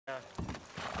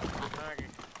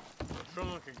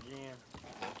drunk again.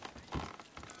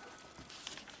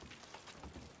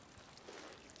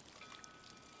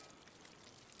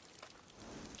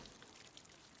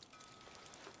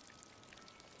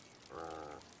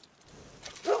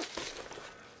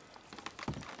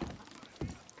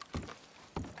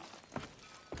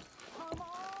 Come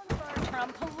on,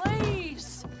 Bertrum,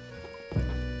 police!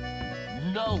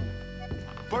 No.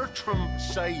 Bertrum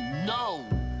say no.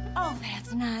 Oh,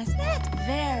 that's nice. That's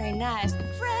very nice.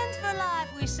 Friends for life,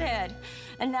 we said.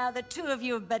 And now the two of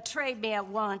you have betrayed me at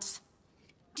once.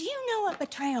 Do you know what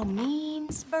betrayal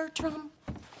means, Bertrum?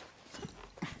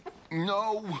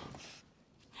 No.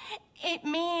 It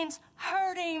means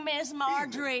hurting Miss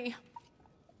Marjorie.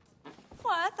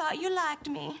 Well, I thought you liked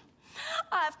me.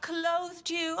 I've clothed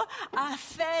you. I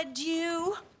fed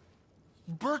you.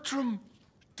 Bertrum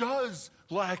does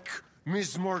like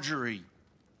Miss Marjorie.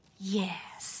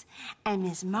 Yes, and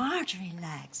Miss Marjorie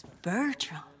likes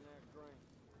Bertram.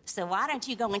 So why don't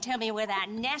you go and tell me where that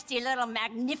nasty little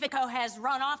Magnifico has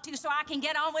run off to so I can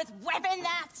get on with whipping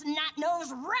that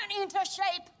snot-nose running into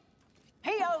shape?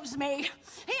 He owes me.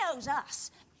 He owes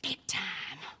us. Big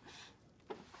time.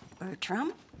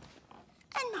 Bertram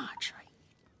and Marjorie.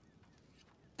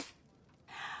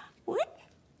 Would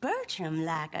Bertram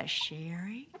like a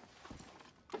sherry?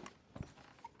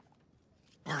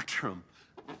 Bertrum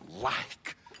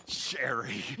like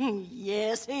sherry.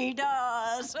 Yes, he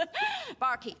does.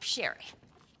 Barkeep, sherry.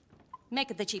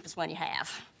 Make it the cheapest one you have.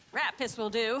 Rat piss will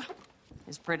do.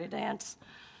 His pretty dance.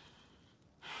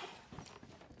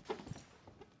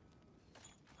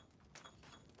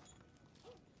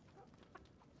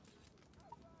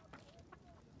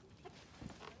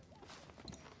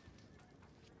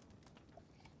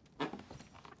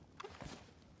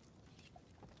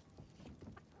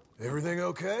 Everything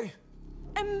okay?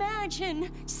 Imagine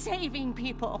saving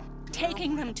people,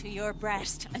 taking them to your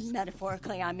breast, and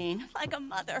metaphorically, I mean, like a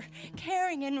mother,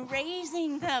 caring and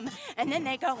raising them, and then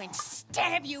they go and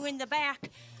stab you in the back.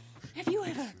 Have you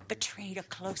ever betrayed a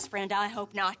close friend? I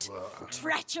hope not.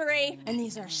 Treachery. And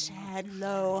these are sad,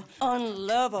 low,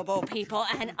 unlovable people,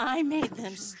 and I made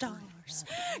them stars,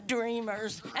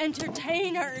 dreamers,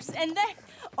 entertainers, and they...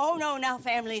 Oh, no, now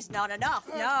family's not enough.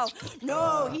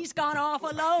 No, he's gone off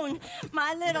alone.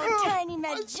 My little tiny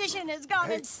magician has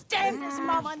gone and stabbed his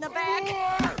mama in the back.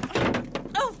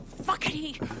 Oh,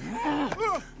 fuckity.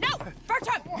 No,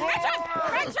 Bertrum!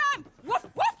 Bertrum! Woof,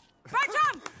 woof!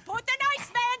 Bertrum! Put the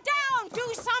nice man down!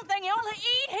 Do something, you'll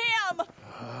eat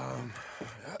him!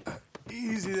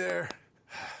 Easy there.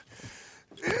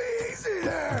 Easy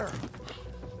there!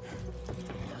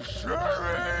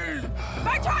 Sherry!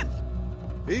 Bertrum!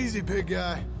 Easy, big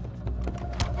guy.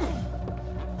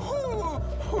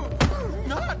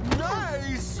 Not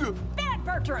nice! Bad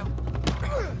Bertrum!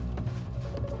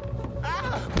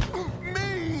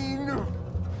 Mean!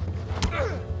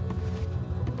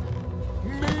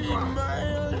 Mean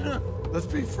man! Let's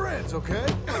be friends, okay?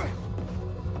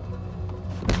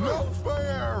 No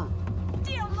fair!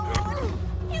 Dear Lord,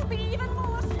 you'll be even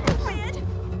more stupid!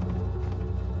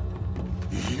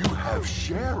 You have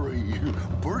sherry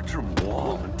Bertrum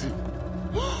want.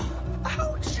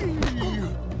 Ouchie!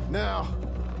 Now,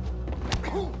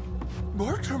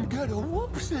 Bertrum got a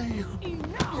whoopsie.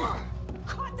 Enough!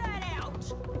 Cut that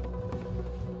out!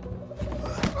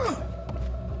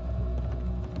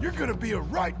 you're gonna be a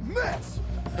right mess.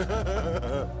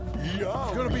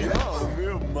 Yum, Gonna be yum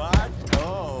in my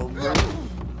tongue. You're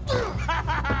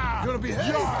gonna be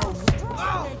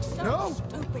No?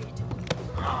 Stupid.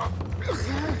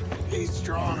 He's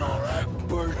strong, all right.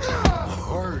 Bertrum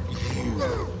hurt you.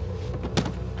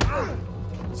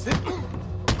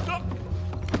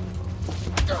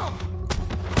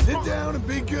 Sit down and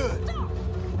be good.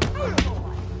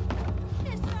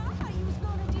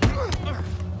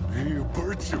 You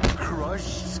Bertrum crush,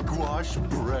 squash,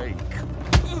 break.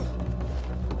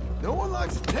 No one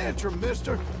likes a tantrum,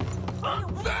 mister.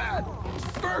 Bad!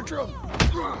 Bertram!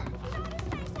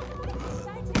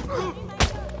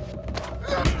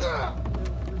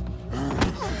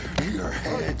 Your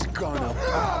head's gonna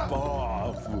pop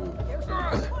off.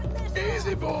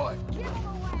 Easy, boy.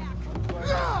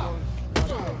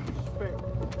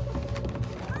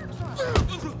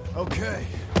 Okay.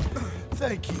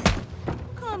 Thank you.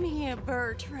 Come here,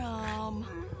 Bertram.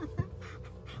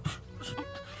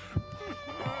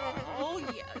 Oh,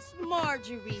 yes,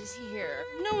 Marjorie's here.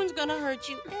 No one's gonna hurt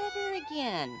you ever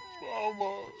again.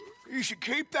 Mama, you should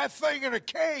keep that thing in a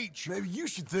cage. Maybe you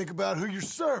should think about who you're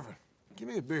serving. Give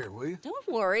me a beer, will you? Don't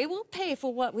worry, we'll pay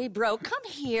for what we broke. Come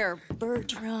here,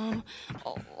 Bertram.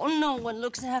 Oh, no one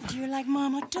looks after you like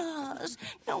Mama does.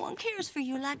 No one cares for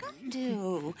you like I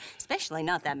do. Especially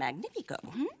not that Magnifico,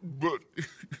 But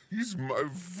he's my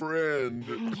friend.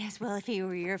 Yes, well, if he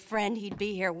were your friend, he'd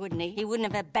be here, wouldn't he? He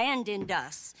wouldn't have abandoned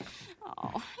us.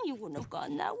 Oh, you wouldn't have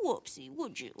gotten that whoopsie,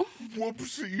 would you?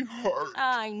 Whoopsie heart.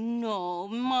 I know.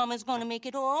 Mama's gonna make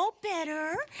it all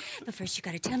better. But first, you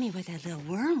gotta tell me where that little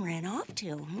worm ran off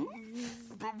to,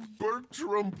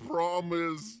 Bertrum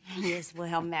promised. Yes,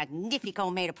 well, Magnifico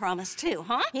made a promise, too,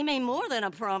 huh? He made more than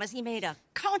a promise. He made a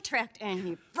contract, and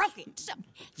he broke it. So,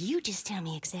 you just tell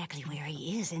me exactly where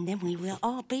he is, and then we will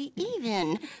all be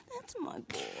even. That's my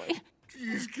boy.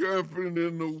 He's camping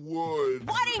in the woods.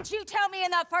 Why didn't you tell me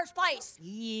in the first place?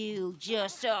 You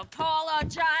just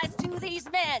apologize to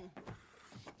these men.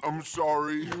 I'm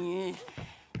sorry.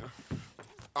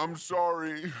 I'm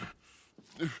sorry.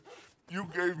 You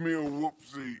gave me a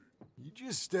whoopsie. You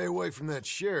just stay away from that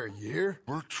sherry, you hear?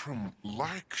 Bertram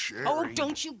likes Sherry. Oh,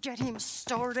 don't you get him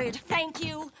started. Thank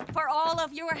you for all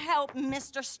of your help,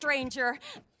 Mr. Stranger.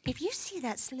 If you see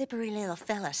that slippery little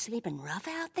fella sleeping rough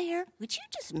out there, would you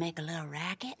just make a little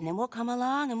racket and then we'll come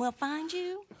along and we'll find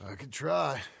you? I could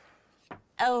try.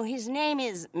 Oh, his name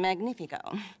is Magnifico.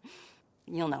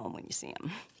 You'll know him when you see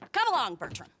him. Come along,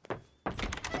 Bertram.